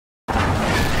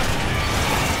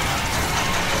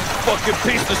fucking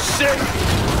piece of shit!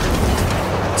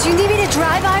 Do you need me to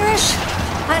drive, Irish?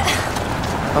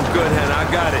 I'm good, Hannah.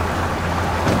 I got it.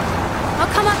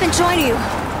 I'll come up and join you.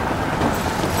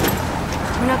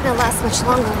 We're not gonna last much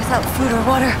longer without food or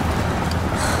water.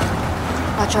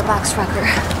 Watch our backs, Recker.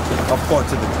 I'll fall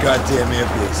to the goddamn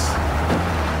airbase.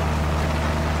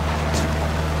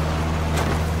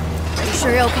 Are you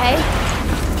sure you're okay?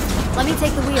 Let me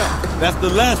take the wheel. That's the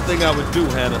last thing I would do,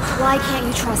 Hannah. Why can't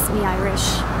you trust me,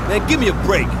 Irish? Man, give me a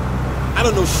break. I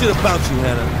don't know shit about you,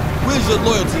 Hannah. Where's your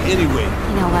loyalty anyway?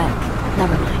 You know what?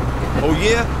 Never mind. Oh,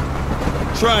 yeah?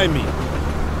 Try me.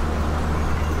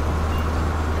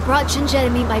 I brought Jinja to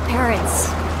meet my parents,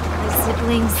 my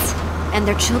siblings, and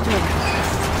their children.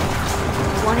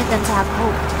 I wanted them to have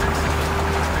hope.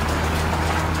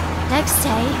 Next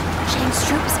day, Chang's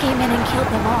troops came in and killed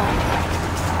them all.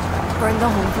 Burned the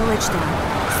whole village down.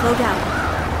 Slow down.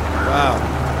 Wow.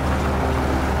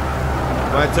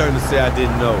 My turn to say I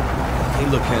didn't know. Hey,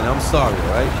 look, Hannah, I'm sorry, all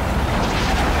right?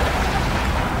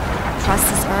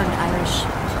 Trust is earned, Irish.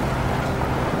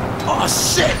 Oh,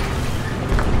 shit!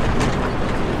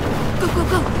 Go, go,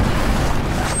 go!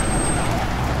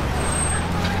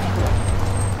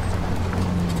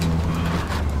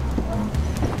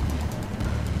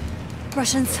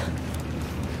 Russians.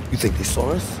 You think they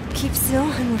saw us? Keep still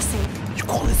and we're safe. You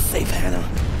call it safe, Hannah?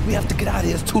 We have to get out of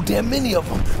here. There's too damn many of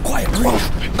them. Quiet, come on.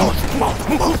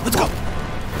 Come on. Let's go.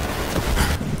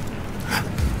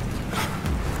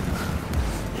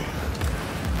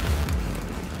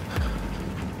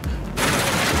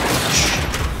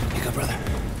 You good, brother?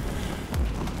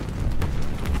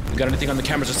 You got anything on the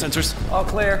cameras or sensors? All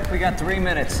clear. We got 3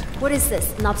 minutes. What is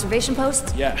this, an observation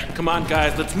post? Yeah, come on,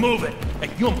 guys, let's move it. Hey,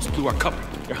 you almost blew our cover.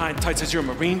 You're high and tight says you're a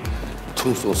Marine?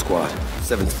 Tombstone Squad,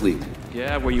 7th Fleet.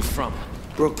 Yeah, where you from?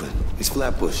 Brooklyn, East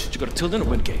Flatbush. Did you go to Tilden or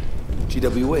Wingate?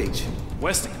 GWH.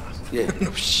 Westinghouse? Yeah.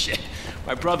 No shit.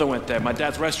 My brother went there. My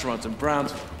dad's restaurant's in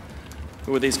Brownsville.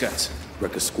 Who are these guys?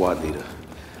 Recker squad leader.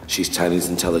 She's Chinese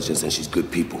intelligence and she's good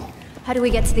people. How do we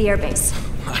get to the airbase?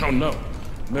 I don't know.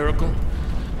 Miracle?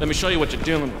 Let me show you what you're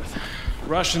dealing with.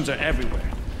 Russians are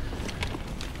everywhere.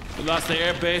 We lost the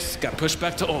air base, got pushed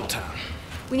back to Old Town.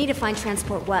 We need to find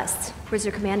Transport West. Where's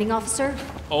your commanding officer?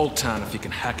 Old Town, if you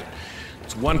can hack it.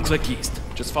 It's 1 click east.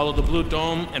 Just follow the blue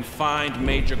dome and find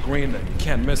Major Greenland. You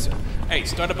can't miss it. Hey,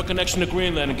 start up a connection to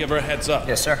Greenland and give her a heads up.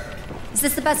 Yes, sir. Is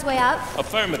this the best way out?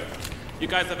 Affirmative. You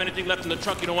guys have anything left in the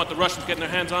truck you don't want the Russians getting their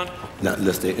hands on? Not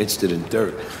unless they're interested in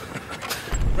dirt.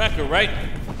 Recker, right?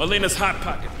 Molina's Hot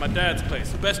Pocket, my dad's place.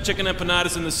 The best chicken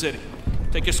empanadas in the city.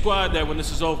 Take your squad there when this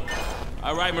is over.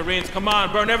 All right, Marines, come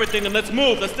on, burn everything and let's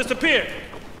move. Let's disappear.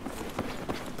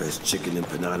 Best chicken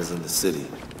empanadas in the city.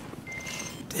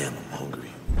 Damn, I'm hungry.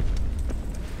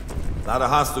 A lot of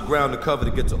hostile ground to cover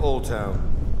to get to Old Town.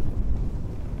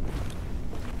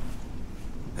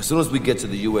 As soon as we get to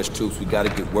the U.S. troops, we gotta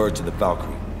get word to the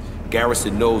Valkyrie.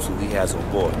 Garrison knows who he has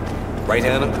on board. Right,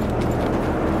 Hannah?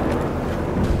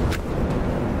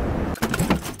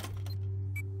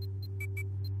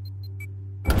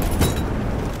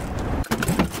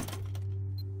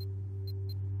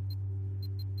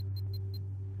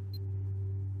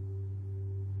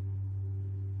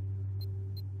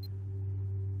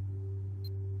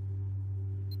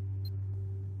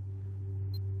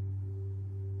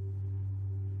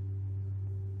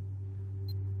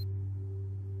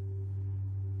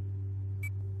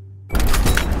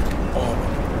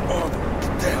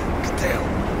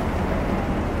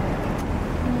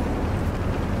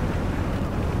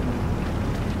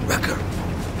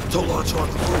 Don't launch on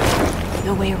the roof.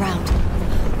 No way around.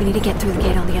 We need to get through the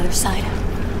gate on the other side.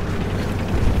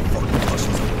 Fucking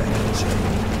Russians are back in the chain.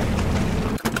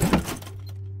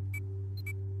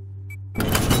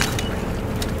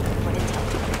 What intel?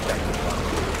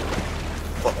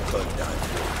 Fuck gun down.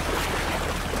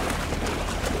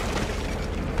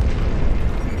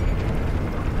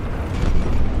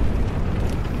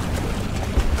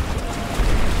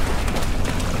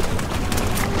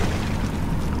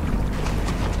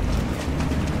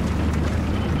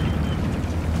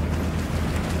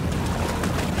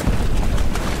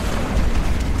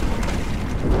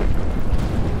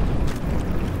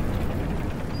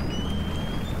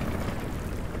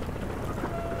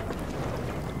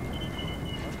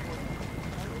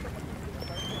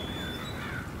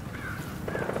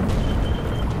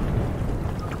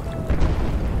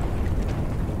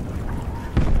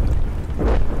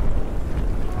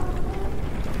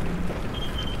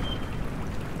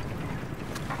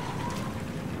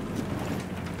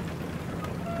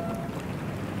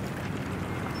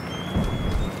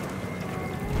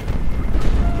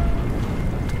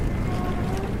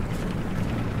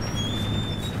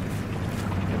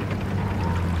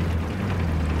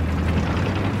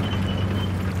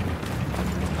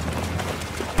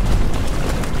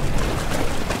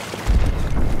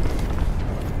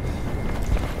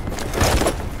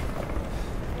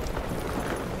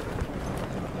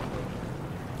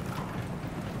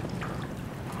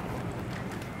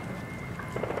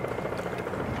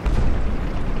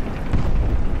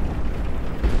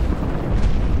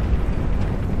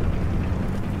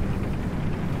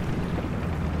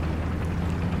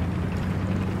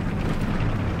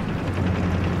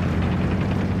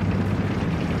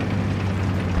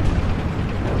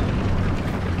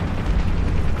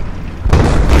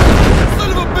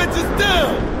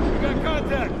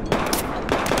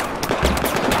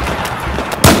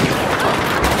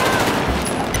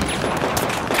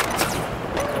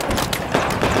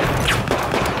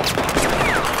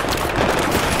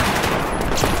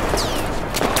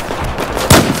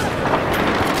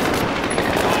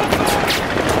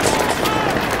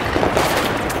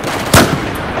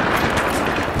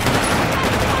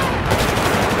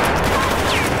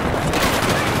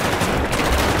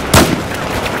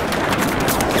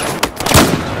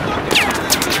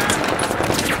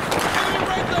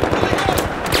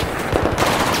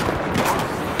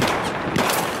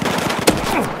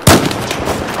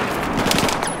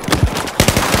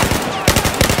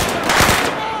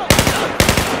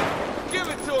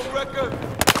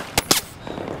 Recker!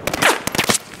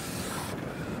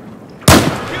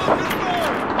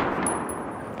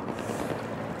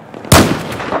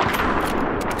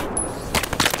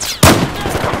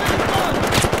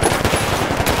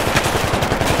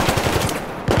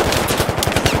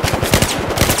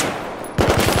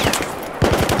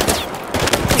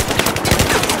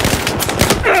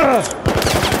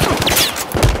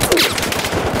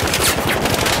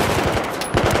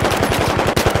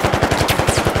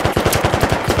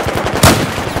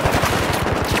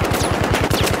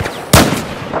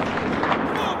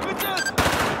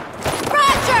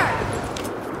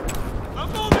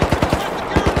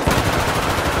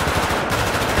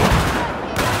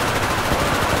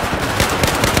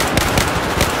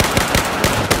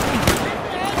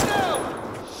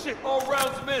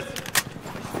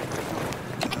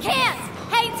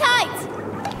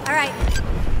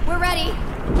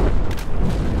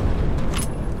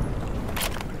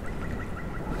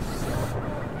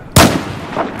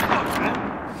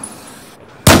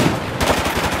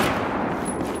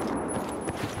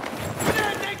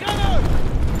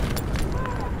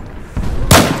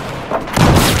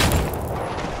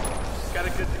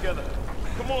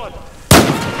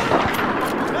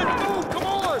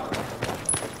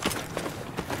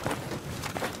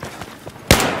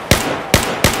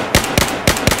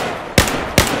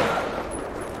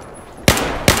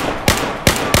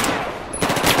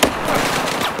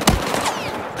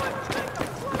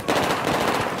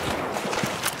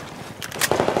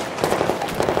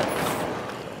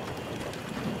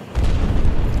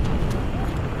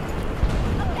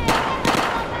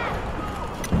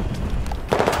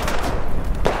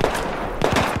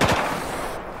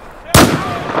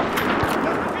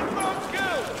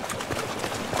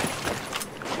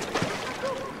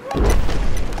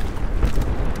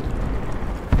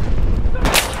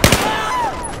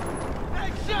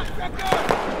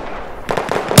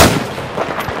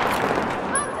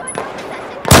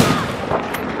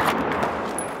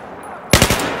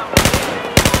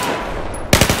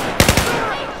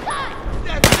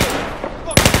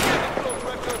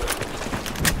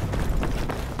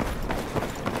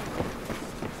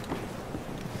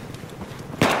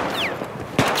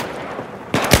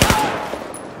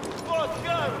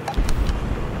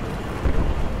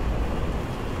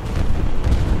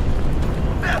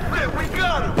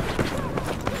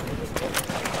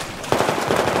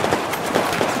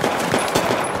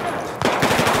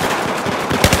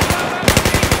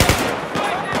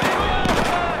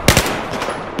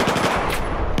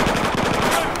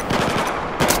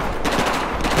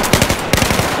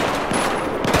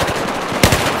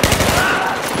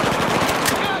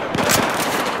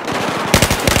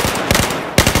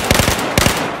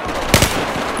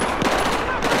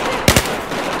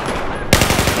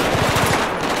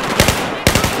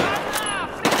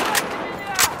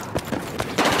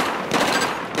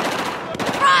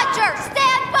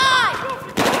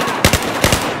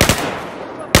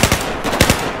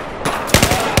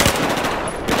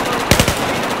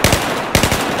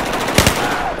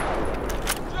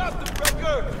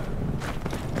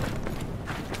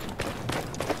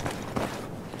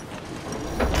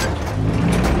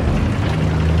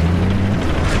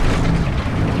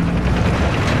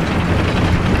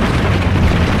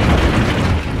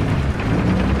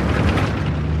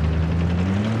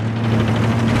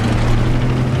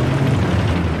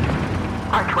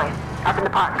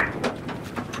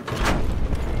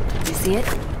 See it?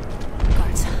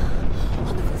 Guards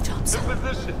on the rooftops. In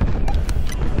position.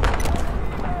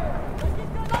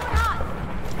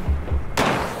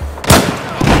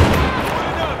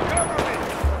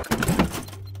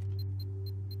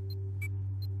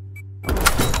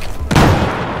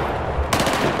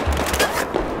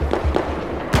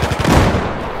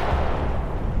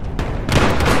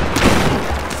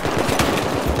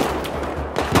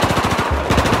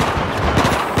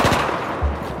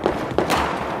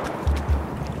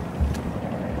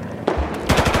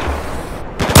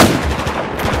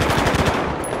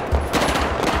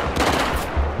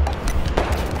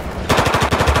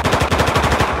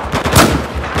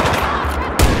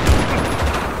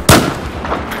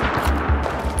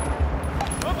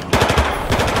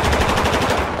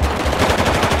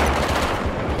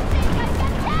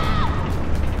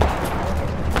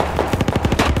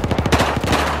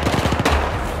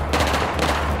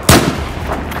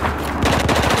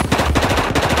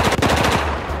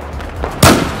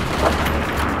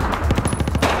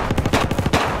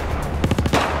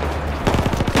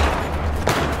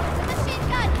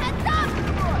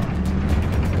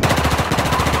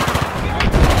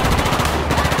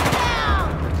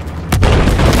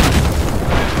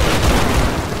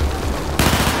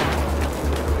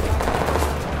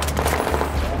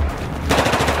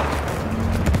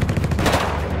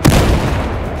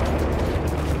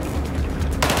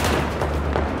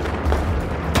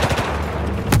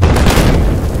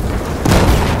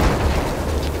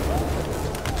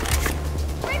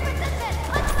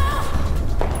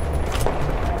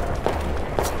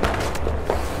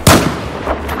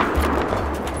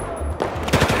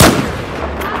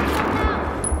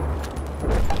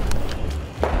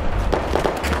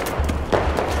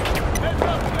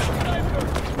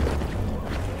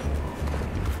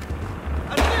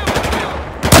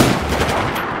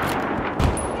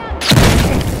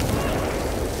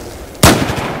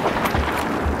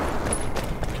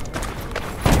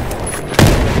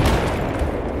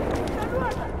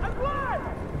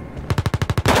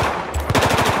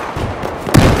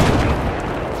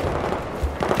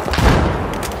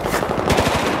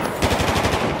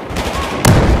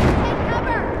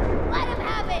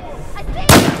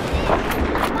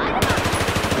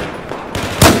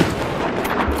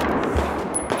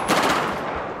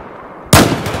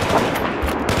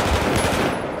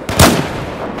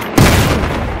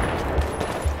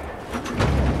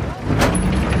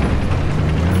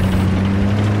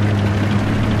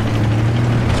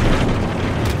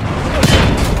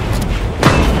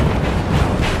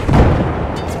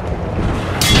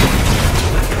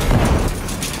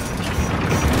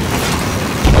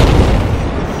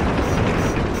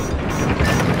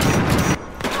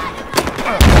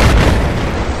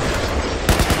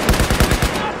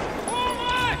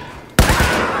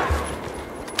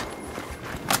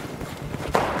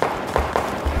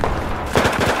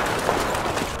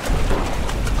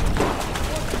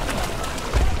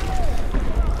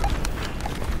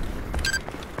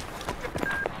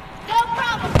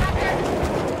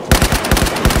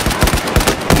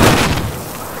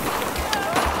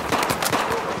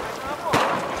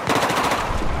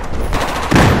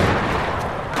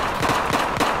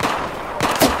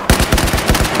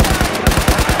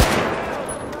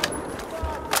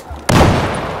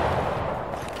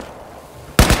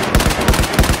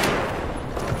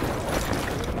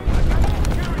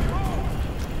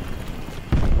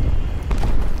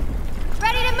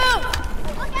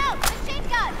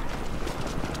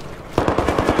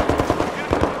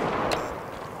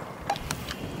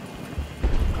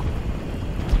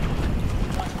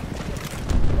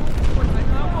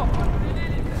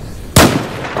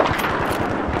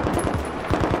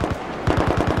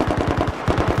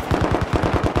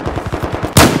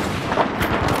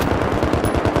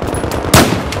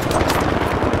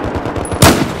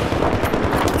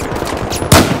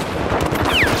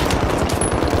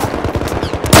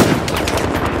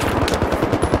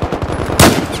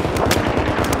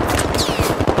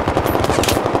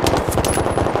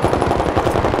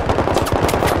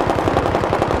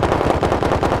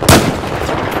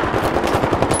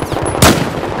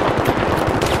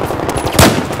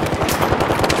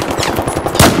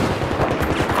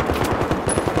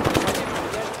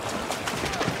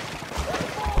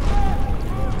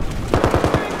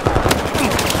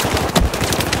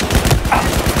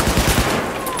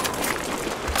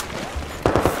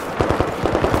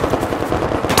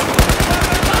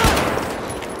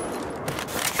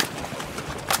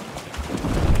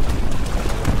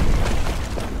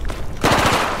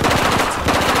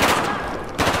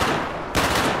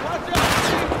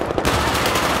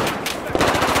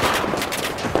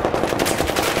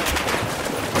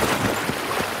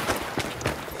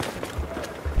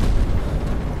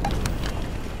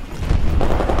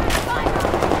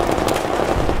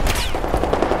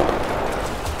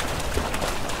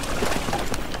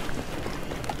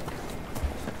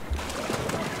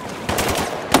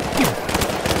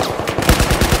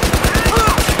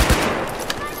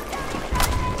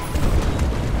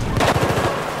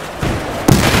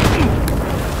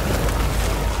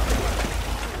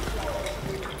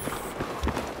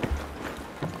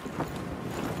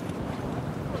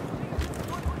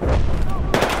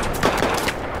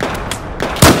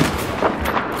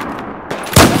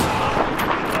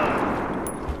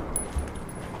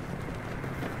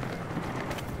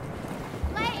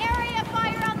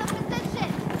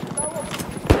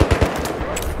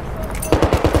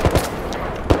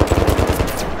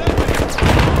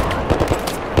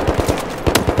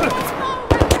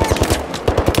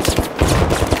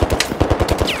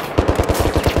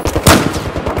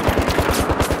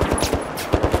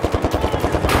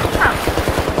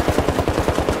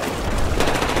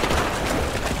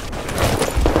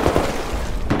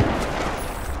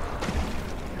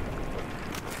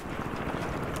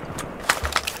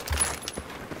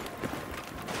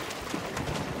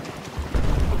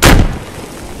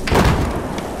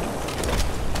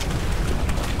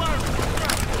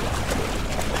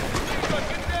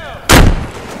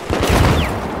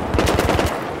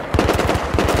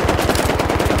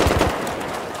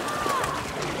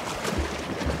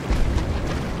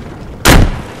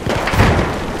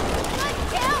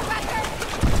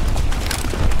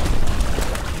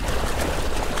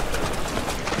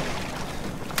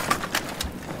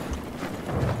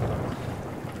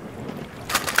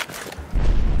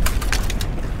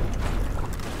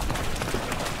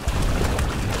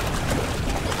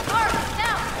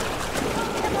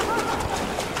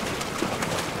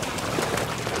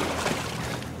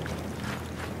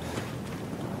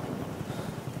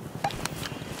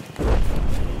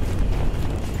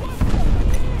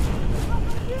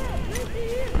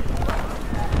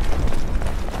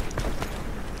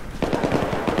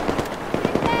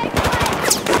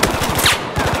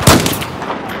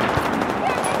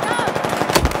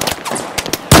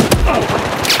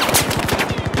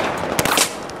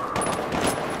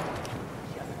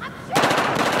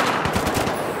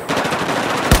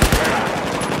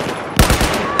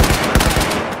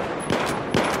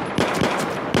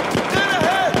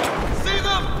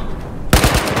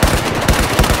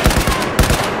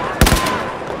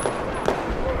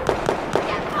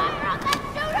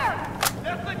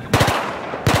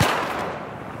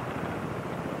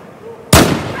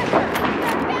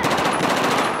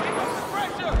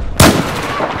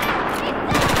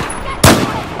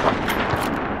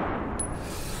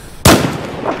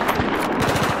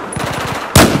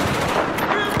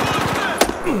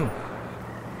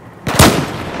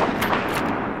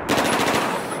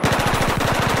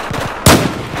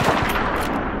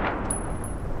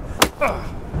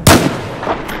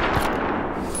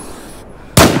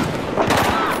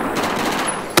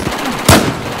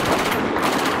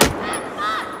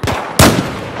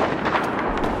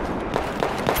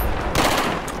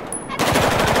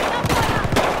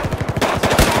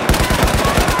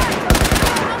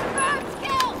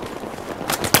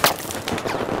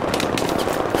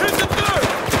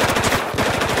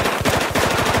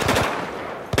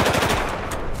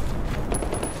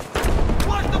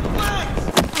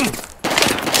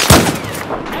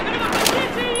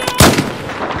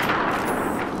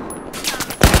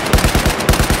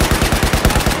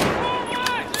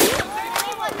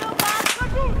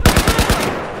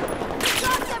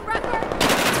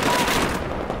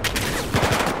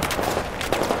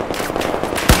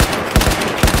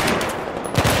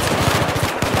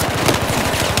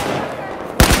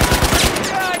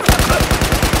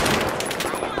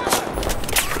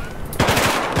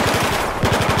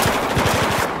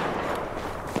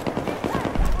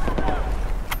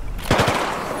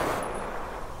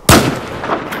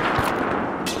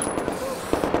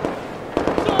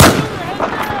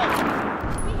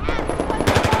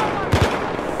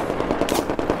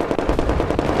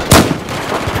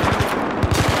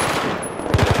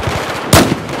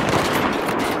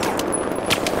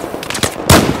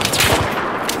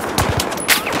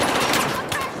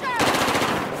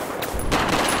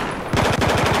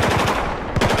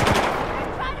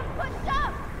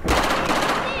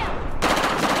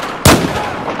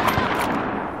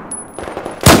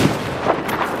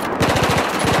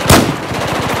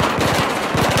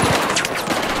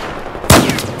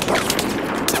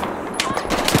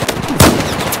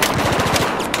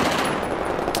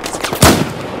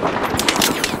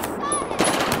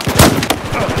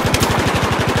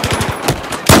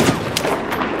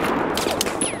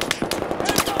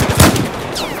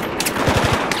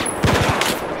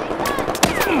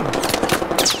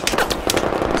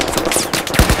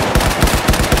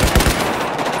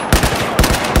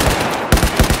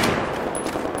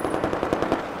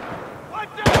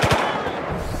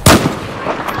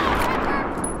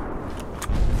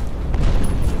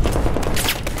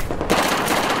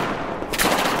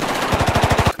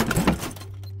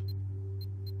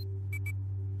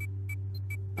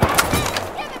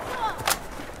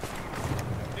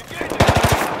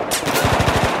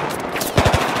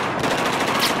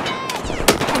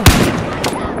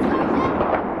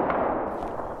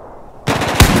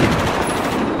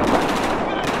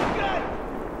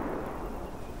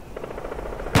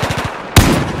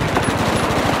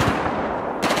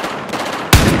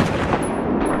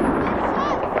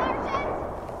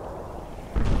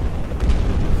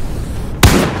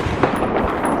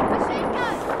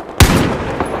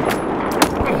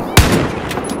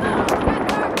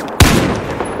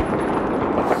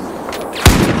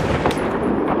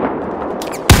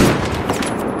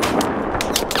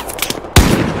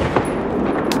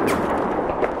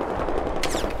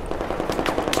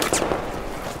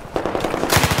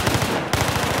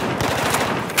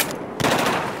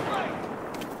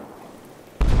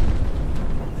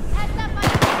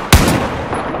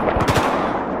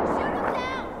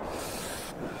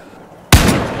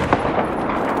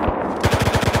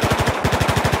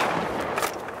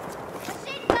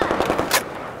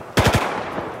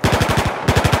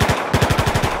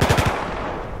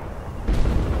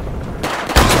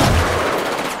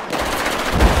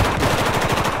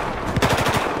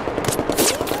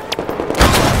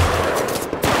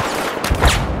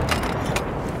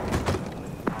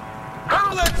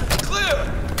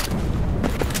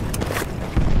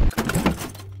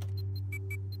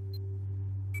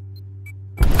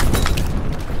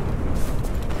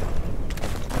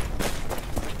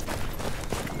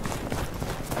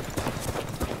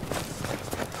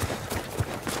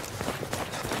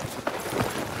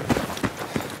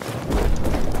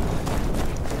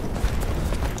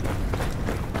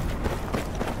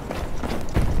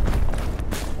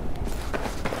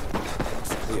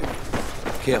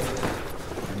 Careful.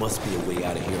 There must be a way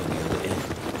out of here on the other end.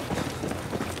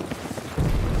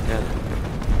 Hannah.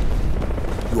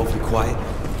 You awfully quiet.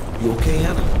 You okay,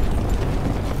 Hannah?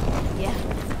 Yeah.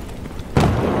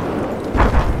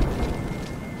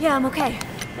 Yeah, I'm okay.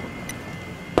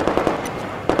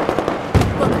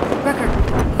 Look, Recker,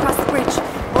 across the bridge.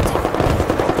 Hold it.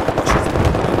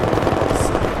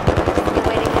 Good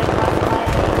way to get across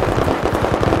quietly.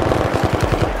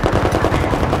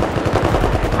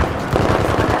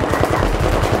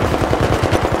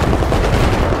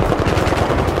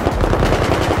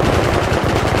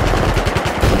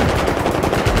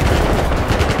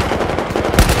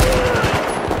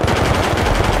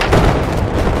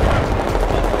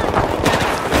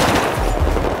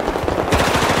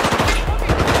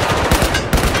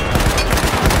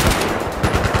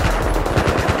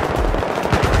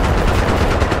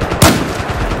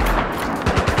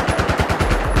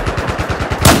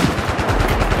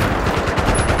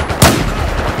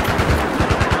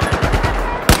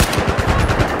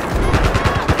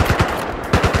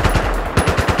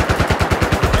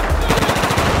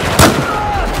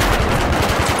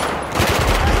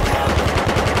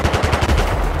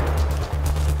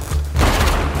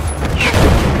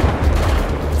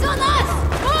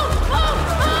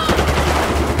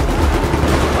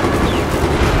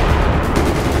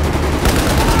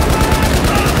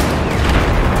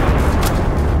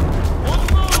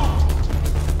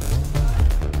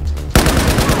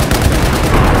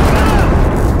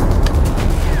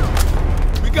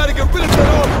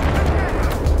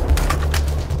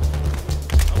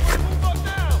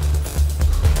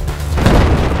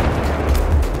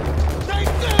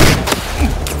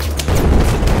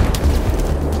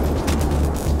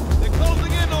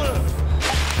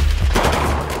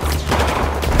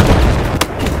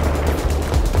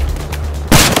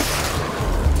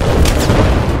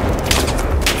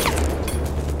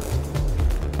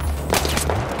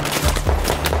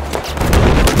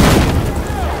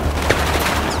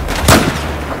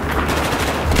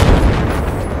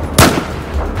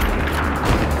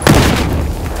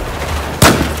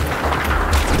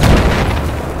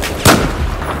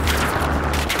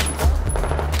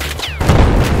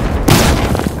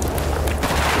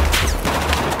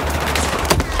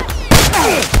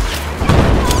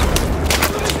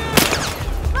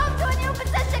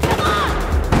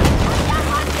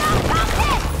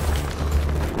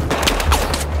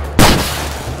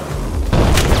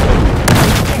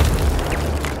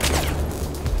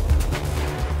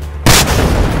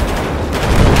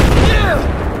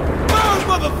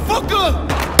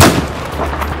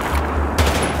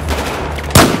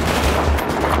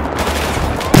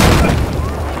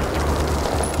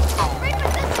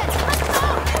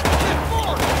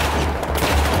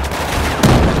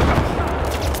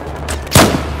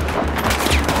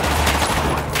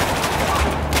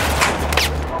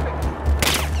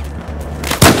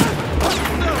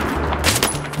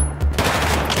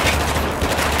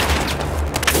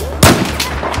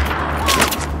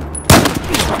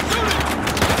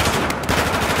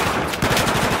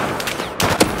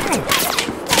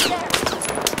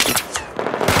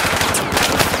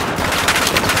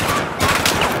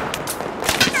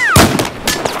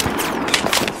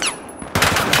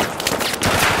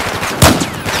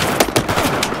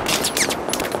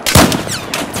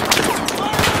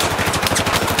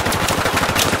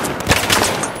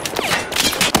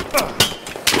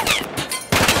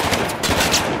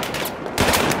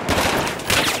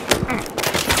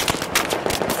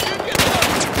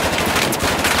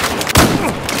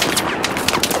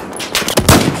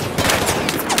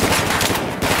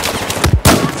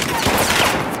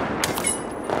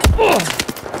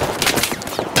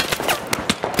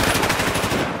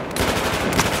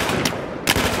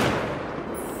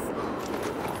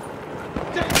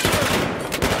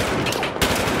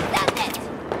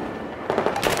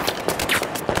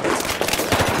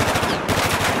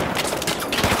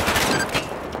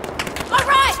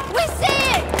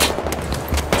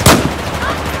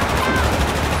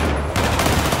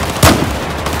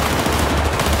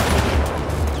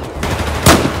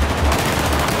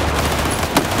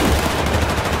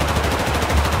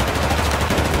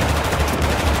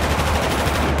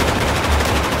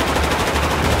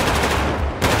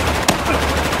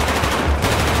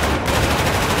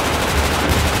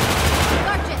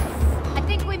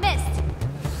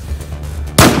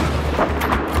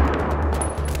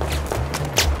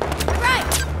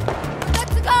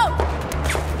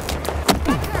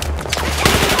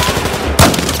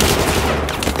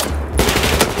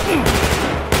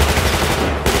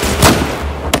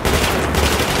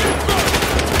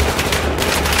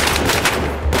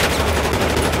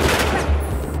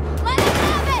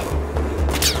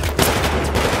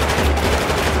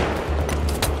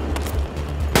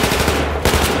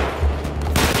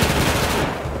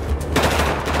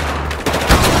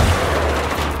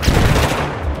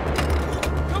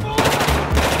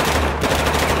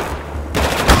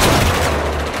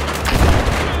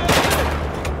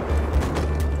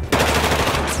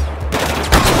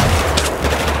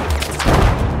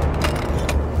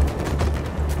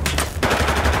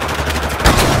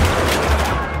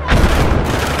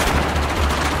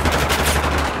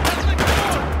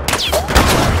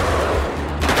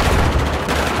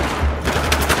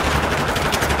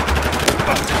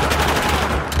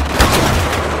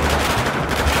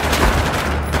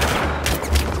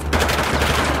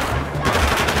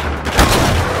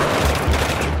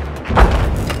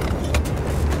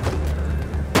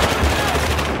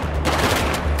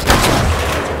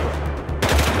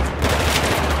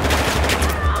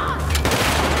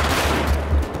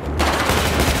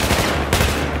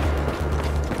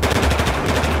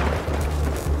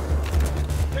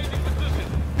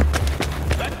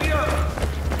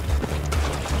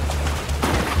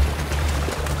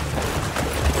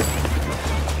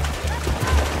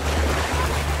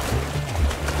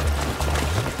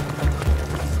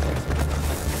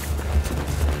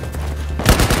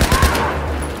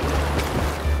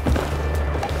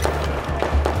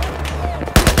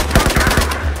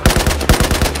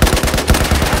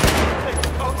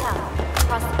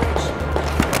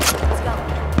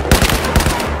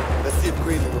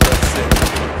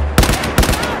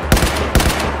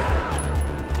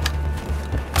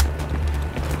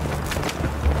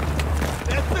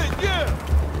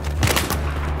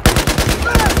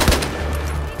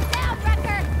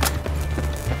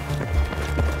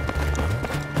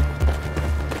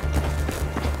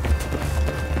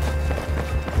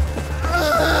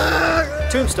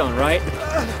 Tombstone, right?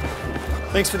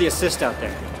 Thanks for the assist out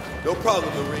there. No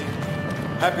problem, Marine.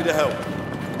 Happy to help.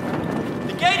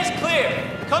 The gate is clear.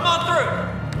 Come on through.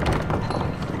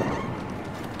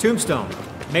 Tombstone,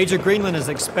 Major Greenland is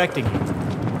expecting you.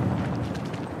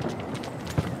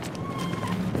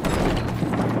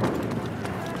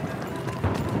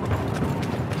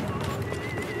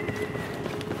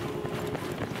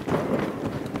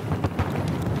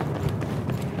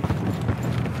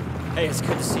 Hey, it's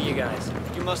good to see you guys.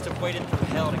 You must have waited through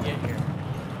hell to get here.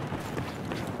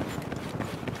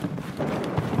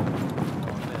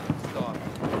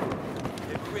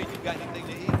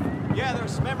 Yeah,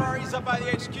 there's some MREs up by the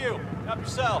HQ. Help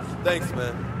yourself. Thanks,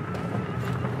 man.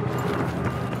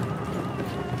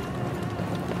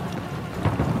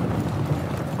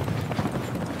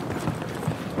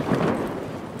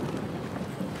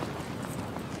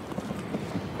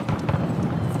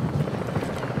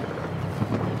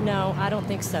 No, I don't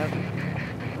think so.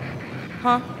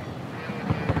 Huh?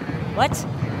 What?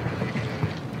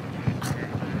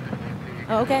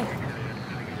 Oh, okay.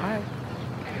 All right.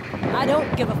 I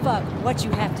don't give a fuck what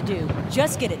you have to do.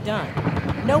 Just get it done.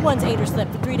 No one's ate or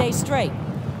slept for 3 days straight.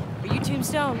 Are you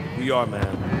Tombstone? We are,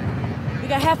 man. We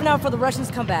got half an hour before the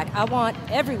Russians come back. I want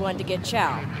everyone to get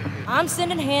chow. I'm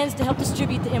sending hands to help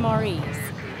distribute the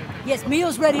MREs. Yes,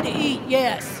 meals ready to eat,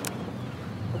 yes.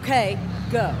 Okay,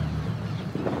 go.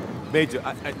 Major,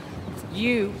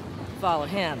 You follow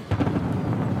him.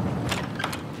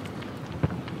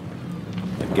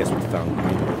 I guess we found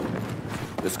Greenland.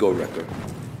 Let's go, Recker.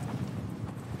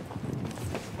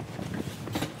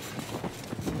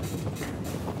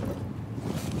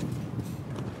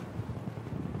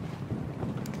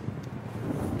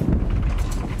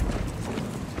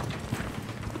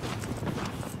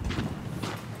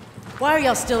 Why are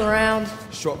y'all still around?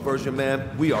 Short version,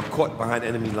 man, we are caught behind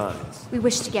enemy lines. We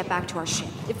wish to get back to our ship.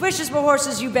 If wishes were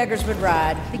horses, you beggars would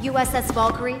ride. The USS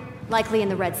Valkyrie, likely in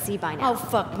the Red Sea by now. Oh,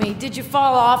 fuck me. Did you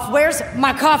fall off? Where's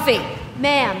my coffee?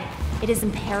 Ma'am, it is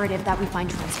imperative that we find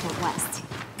transport west.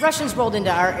 Russians rolled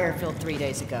into our airfield 3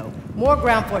 days ago. More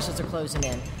ground forces are closing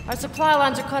in. Our supply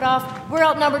lines are cut off. We're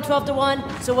outnumbered 12 to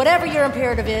 1. So whatever your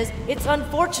imperative is, it's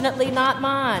unfortunately not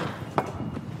mine.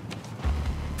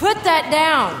 Put that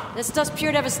down! That stuff's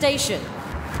pure devastation.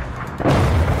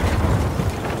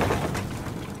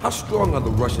 How strong are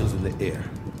the Russians in the air?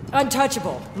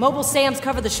 Untouchable. Mobile SAMs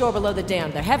cover the shore below the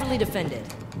dam. They're heavily defended.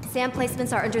 SAM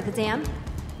placements are under the dam,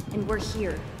 and we're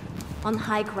here, on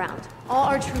high ground. All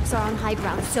our troops are on high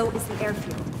ground, so is the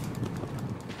airfield.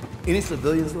 Any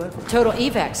civilians left? Total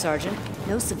evac, Sergeant.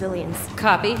 No civilians.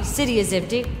 Copy. City is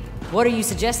empty. What are you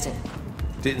suggesting?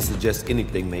 Didn't suggest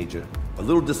anything, Major. A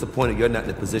little disappointed you're not in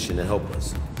a position to help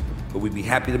us. But we'd be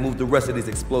happy to move the rest of these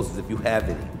explosives if you have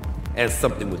any. And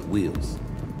something with wheels.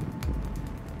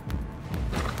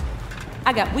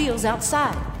 I got wheels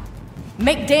outside.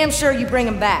 Make damn sure you bring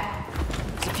them back.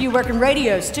 There's a few working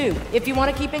radios, too, if you want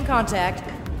to keep in contact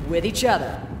with each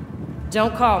other.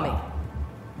 Don't call me.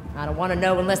 I don't want to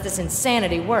know unless this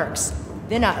insanity works.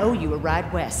 Then I owe you a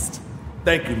ride west.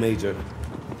 Thank you, Major.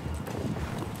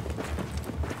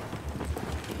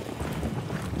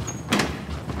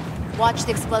 Watch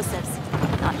the explosives.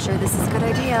 Not sure this is a good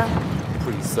idea.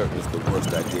 Pretty certain it's the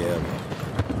worst idea ever.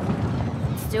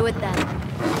 Let's do it then.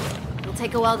 It'll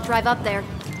take a while to drive up there.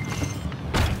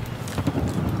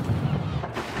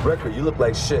 Recker, you look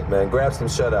like shit, man. Grab some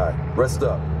shut-eye. Rest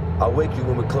up. I'll wake you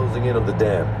when we're closing in on the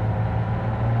dam.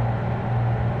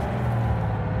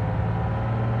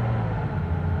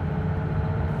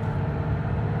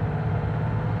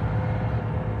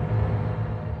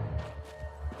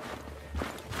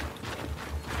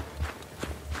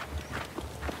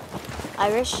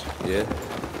 Irish? Yeah?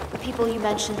 The people you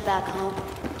mentioned back home.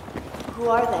 Who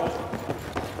are they?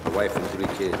 A wife and 3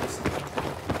 kids.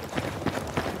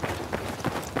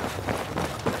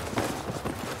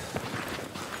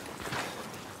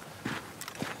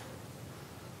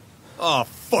 oh,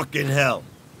 fucking hell.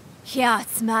 Yeah,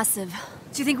 it's massive.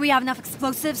 Do you think we have enough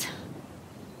explosives?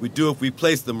 We do if we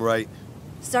place them right.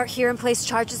 Start here and place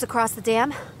charges across the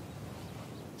dam?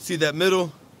 See that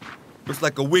middle? Looks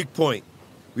like a weak point.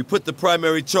 We put the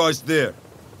primary charge there.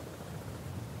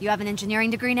 You have an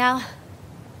engineering degree now?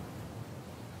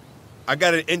 I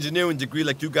got an engineering degree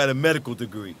like you got a medical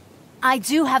degree. I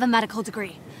do have a medical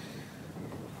degree.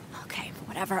 Okay,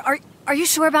 whatever. Are you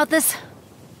sure about this?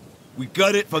 We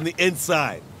gut it from the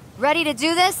inside. Ready to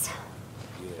do this?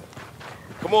 Yeah.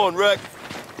 Come on, Reck.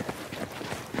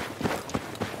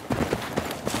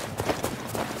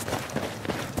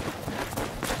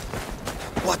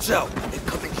 Watch out!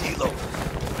 Incoming helo.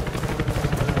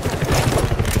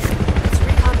 Let's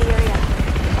recon the area.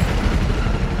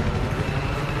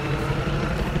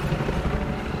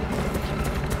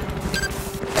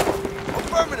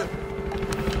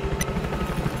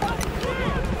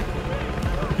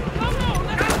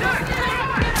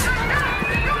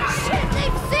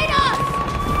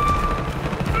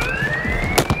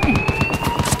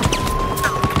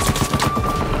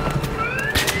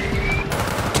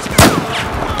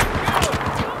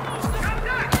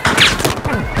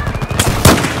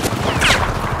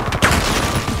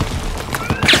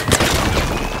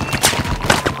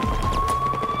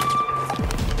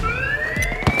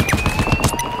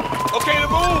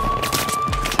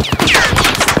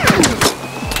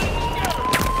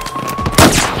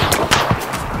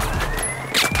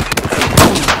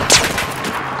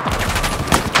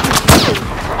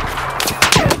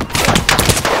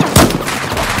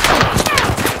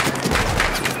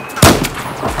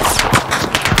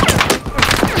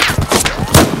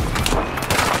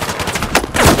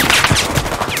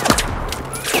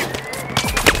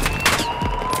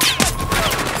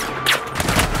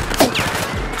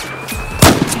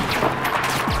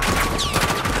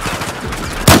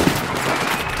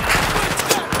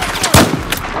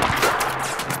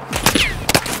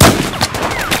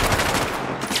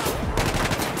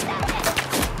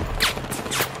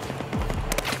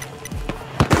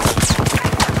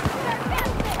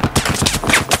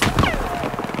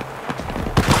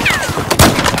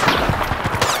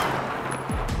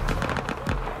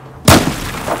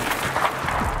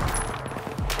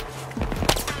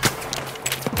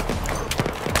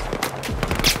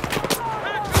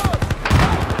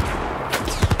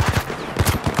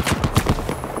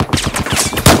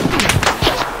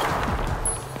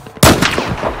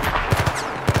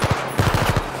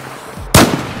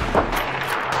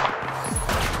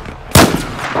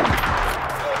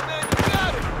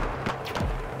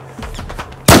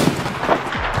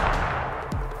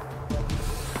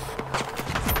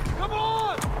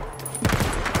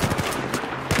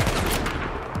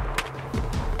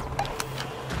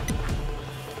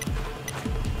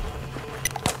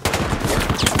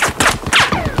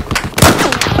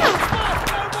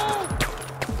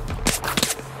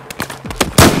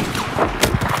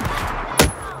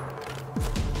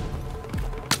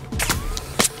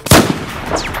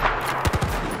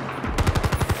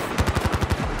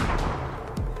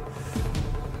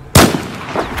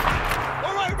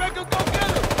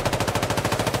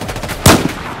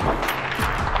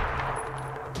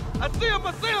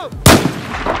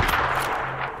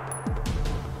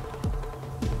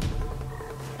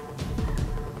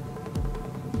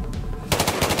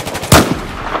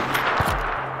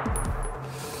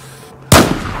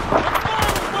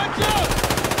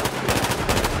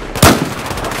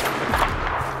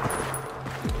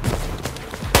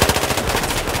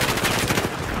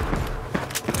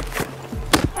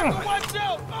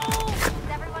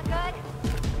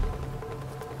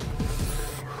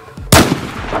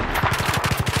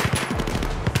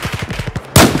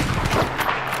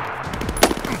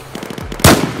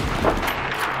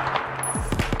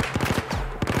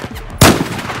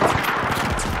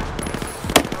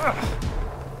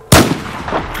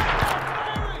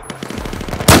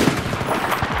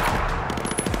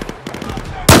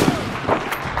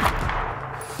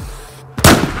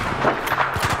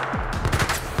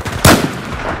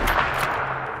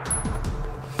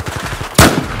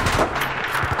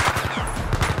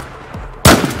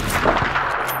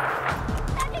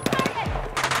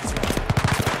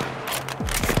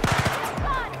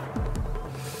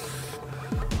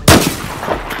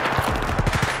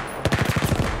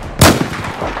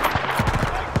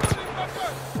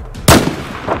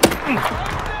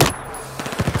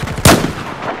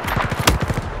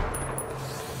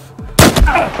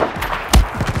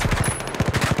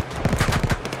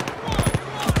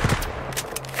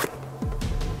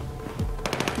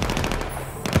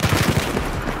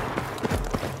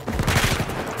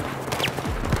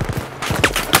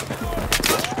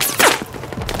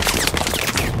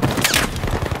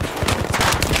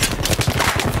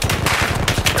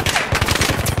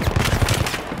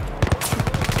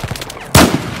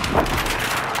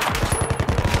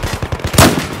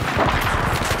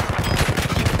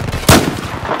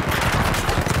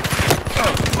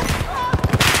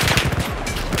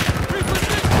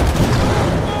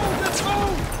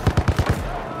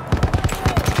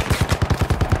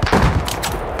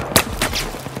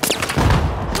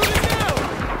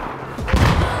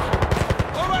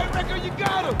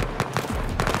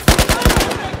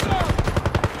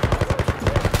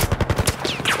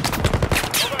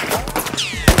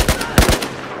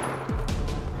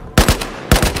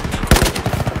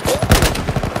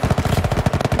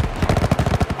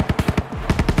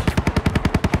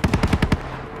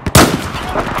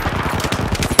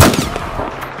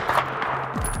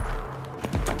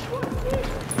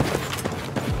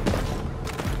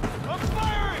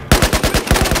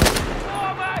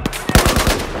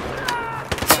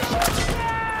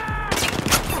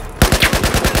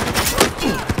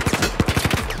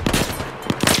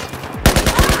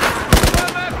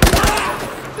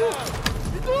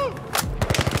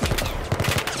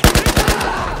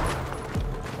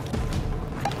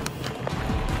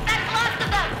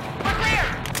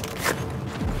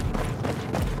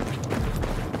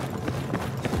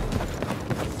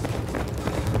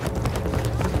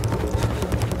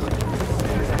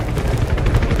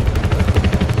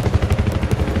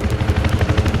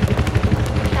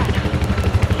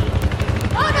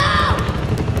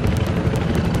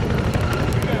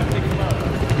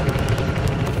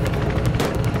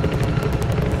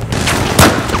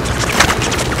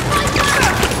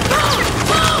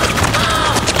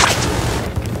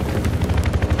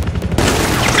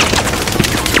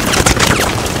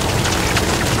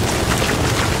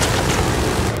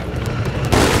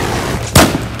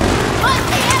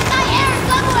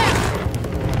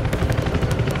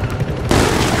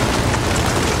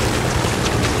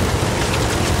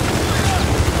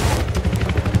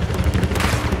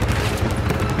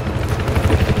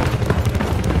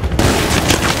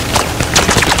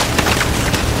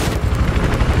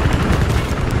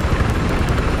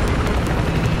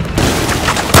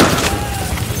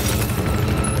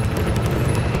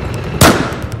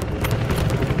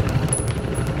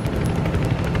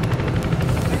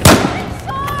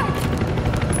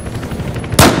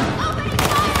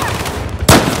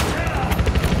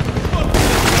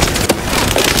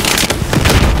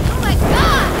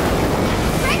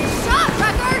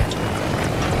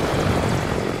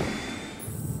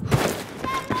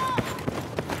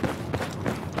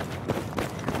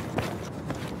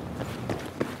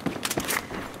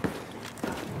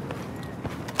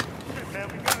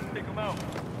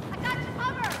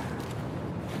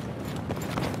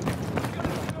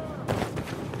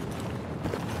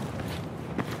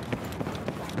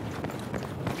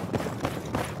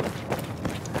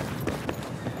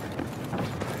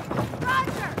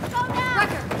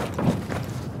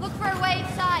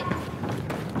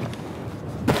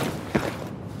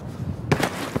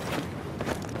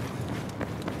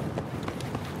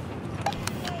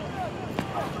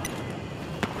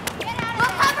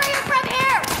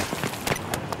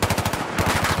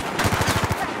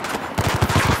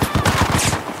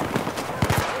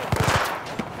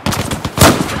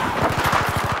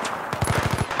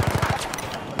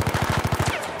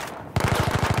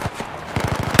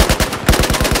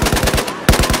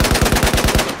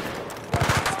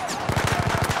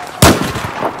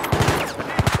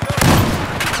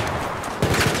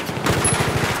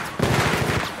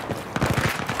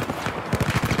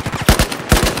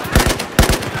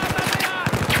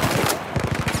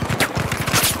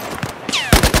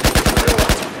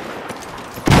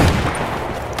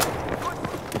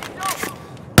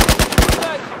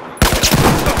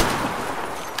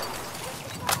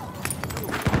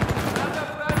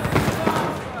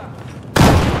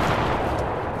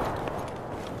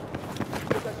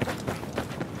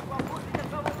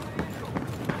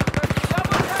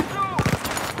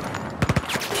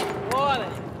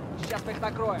 Проспект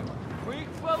накроем. Вы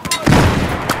свободны!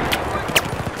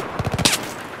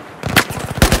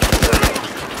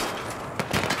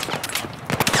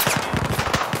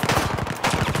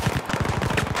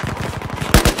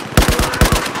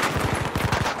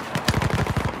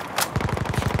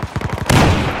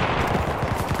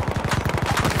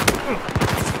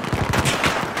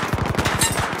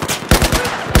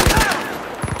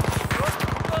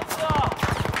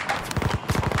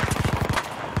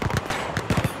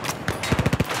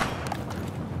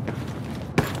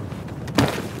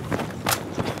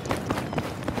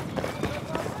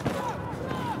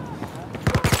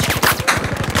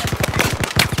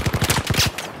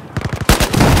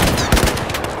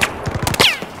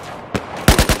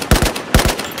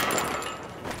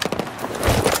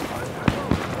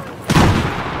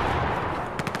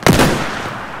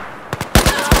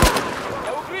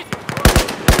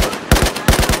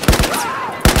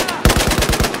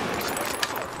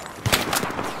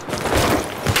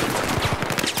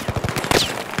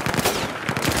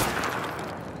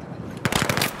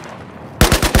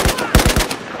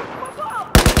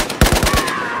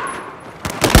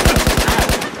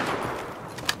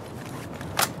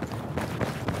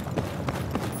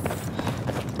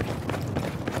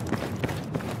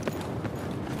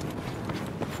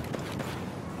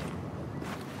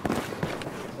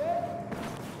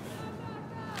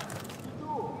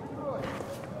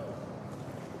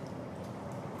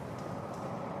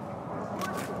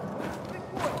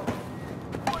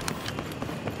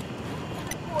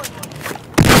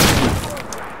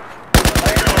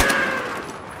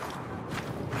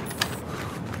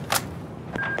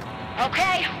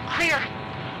 Okay, clear.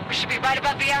 We should be right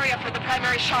above the area for the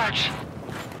primary charge.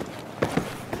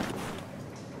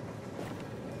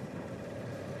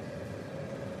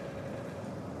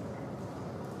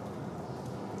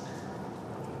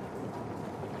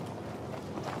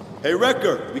 Hey,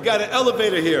 Recker, we got an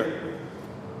elevator here.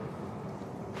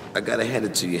 I gotta hand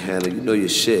it to you, Hannah. You know your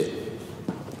shit.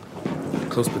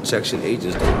 Close protection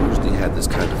agents don't usually have this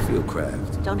kind of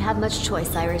fieldcraft. Don't have much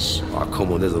choice, Irish. Oh,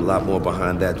 come on, there's a lot more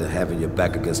behind that than having your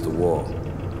back against the wall.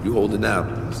 You holding out.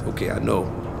 It's okay, I know.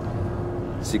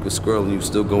 Secret Squirrel and you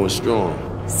still going strong.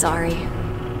 Sorry.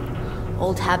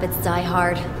 Old habits die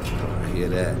hard. I hear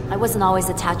that. I wasn't always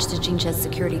attached to Jinja's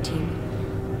security team.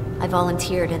 I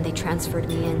volunteered and they transferred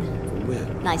me in. From where?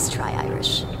 Nice try,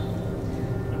 Irish.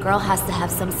 Girl has to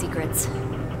have some secrets.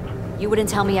 You wouldn't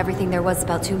tell me everything there was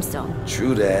about Tombstone.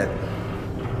 True that.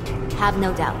 Have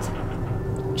no doubt.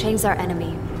 Chang's our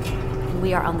enemy, and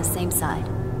we are on the same side.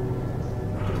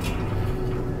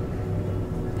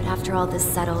 But after all this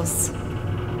settles,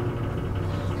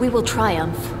 we will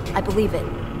triumph. I believe it.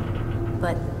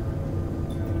 But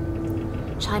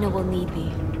China will need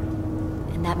me.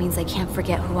 And that means I can't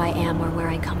forget who I am or where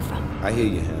I come from. I hear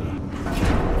you, Hannah.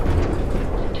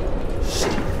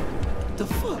 Shit. What the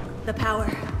fuck? The power.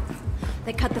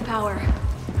 They cut the power.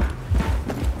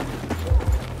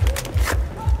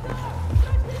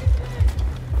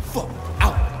 Fuck!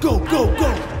 Out! Go, go,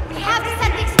 go! We have to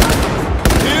set the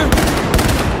explosives! Here?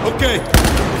 Okay.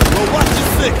 Well, watch your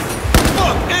six.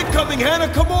 Fuck! Incoming,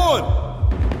 Hannah! Come on!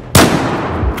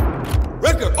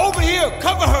 Recker, over here!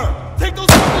 Cover her! Take those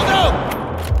people down!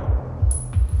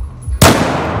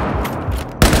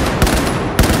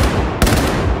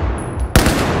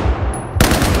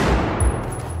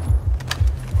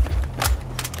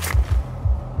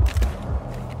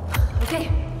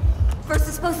 First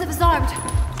explosive is armed.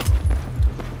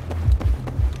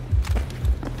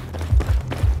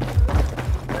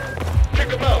 Take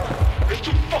him out! It's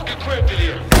too fucking cramped in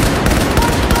here!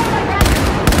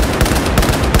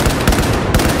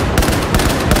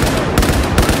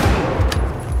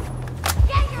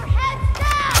 Get your heads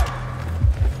down!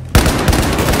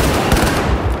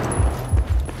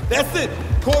 That's it!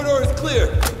 Corridor is clear!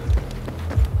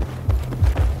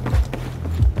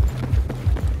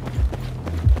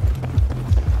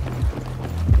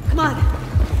 Come on.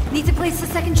 Need to place the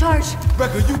second charge.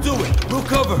 Recker, you do it! We'll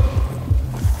cover!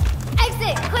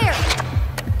 Exit! Clear!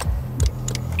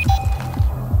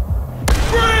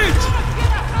 Bridge!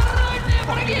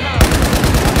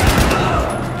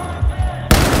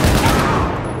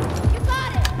 You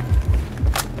got it!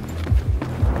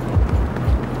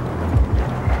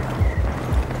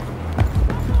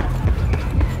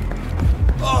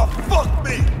 Oh, fuck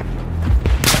me!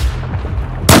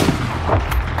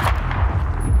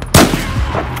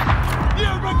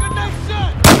 Yeah, Recker, nice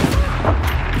shot!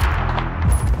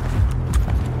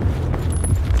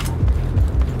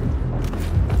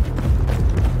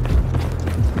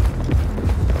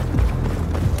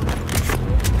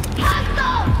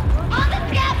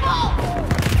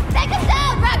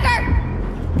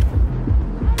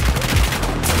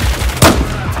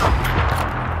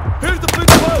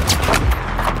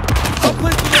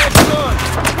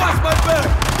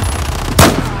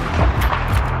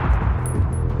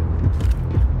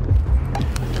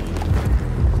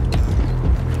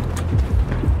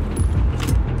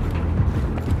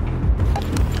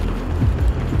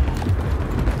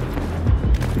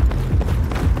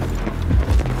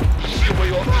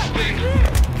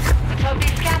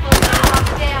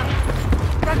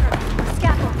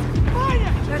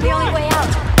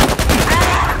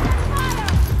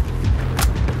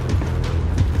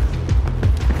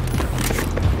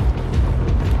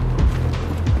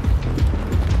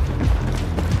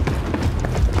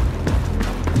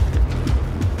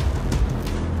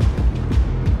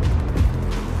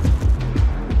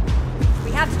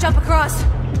 jump across.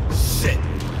 Shit!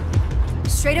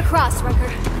 Straight across, Recker.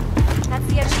 That's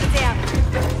the edge of the dam.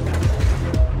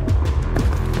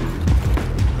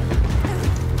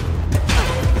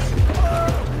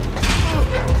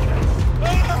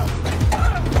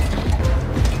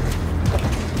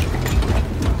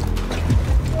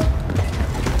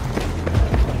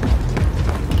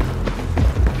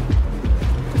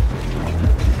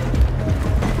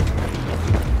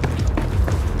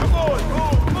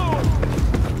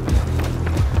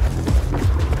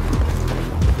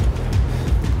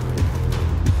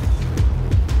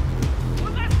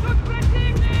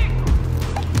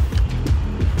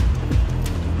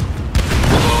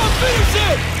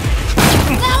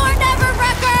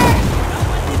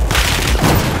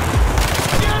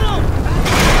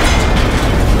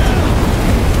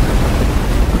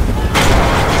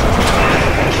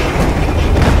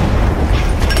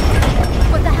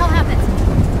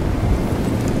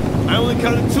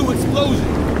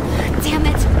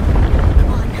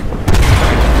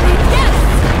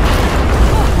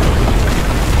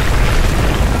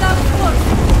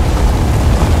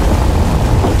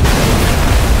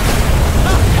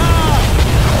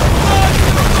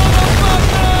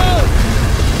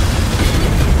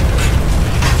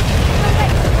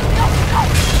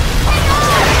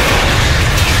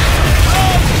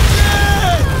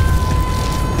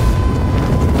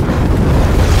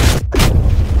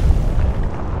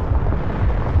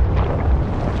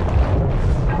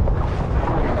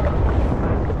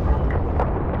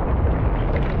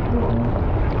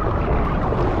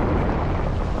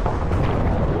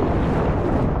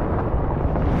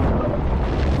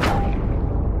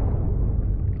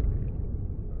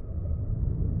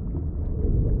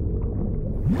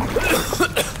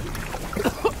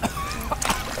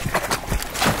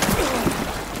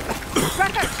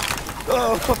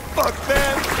 Oh, fuck,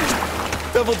 man.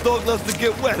 Devil dog loves to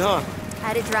get wet, huh?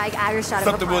 Had to drag Irish out of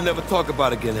Something we'll never talk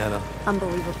about again, Hannah.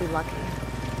 Unbelievably lucky.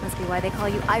 Must be why they call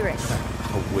you Irish.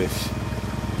 I wish.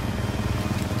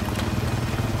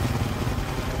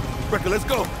 Recker, let's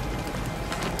go.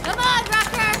 Come on,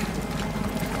 Recker!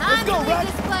 Let's go, Reck.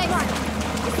 This place.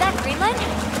 Is that Greenland?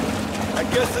 I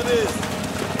guess it is.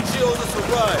 She owes us a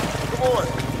ride. Come on.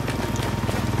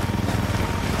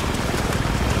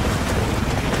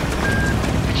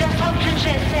 Just hope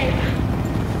Trinche is safe.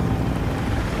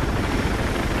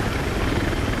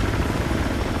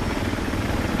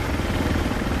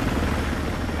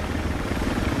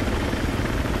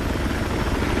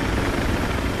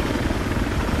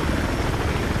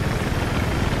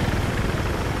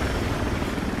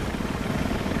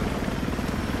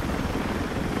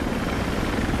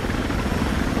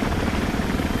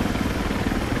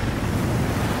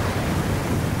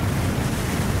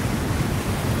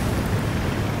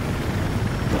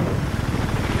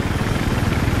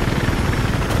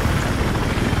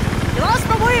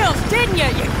 Didn't you,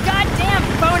 you goddamn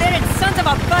bone-headed sons of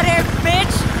a butt-haired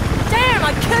bitch? Damn,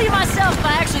 I'd kill you myself if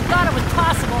I actually thought it was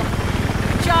possible.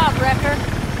 Good job, Recker.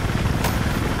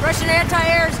 Russian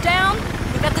anti-air is down.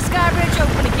 We got the sky bridge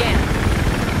open again.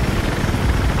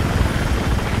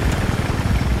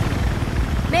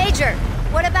 Major,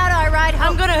 what about our ride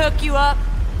home? I'm gonna hook you up.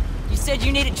 You said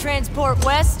you needed transport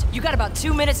west. You got about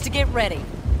 2 minutes to get ready.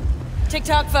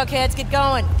 TikTok fuckheads, get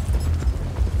going.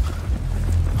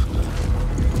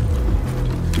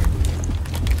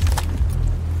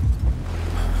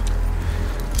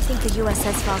 I think the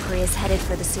USS Valkyrie is headed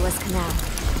for the Suez Canal.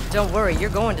 Don't worry, you're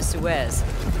going to Suez.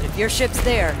 But if your ship's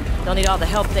there, they'll need all the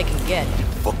help they can get.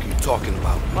 What the fuck are you talking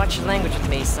about? Watch your language with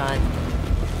me, son.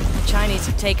 The Chinese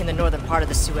have taken the northern part of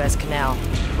the Suez Canal.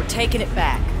 We're taking it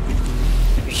back.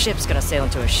 Your ship's gonna sail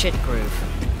into a shit groove.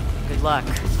 Good luck.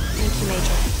 Thank you,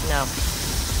 Major. No.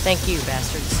 Thank you,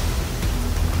 bastards.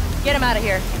 Get him out of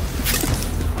here.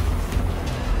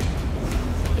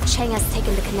 If Chang has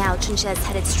taken the canal, Trinche is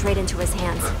headed straight into his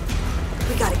hands.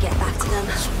 We gotta get back to them.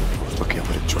 Look, I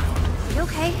would've drowned. You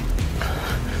okay?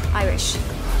 Irish.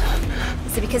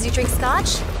 Is it because you drink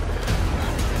scotch?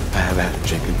 I haven't had a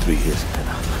drink in 3 years, man.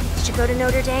 Did you go to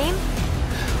Notre Dame?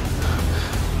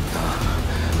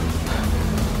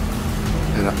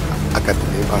 And I got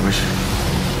the name Irish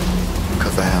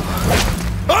because I have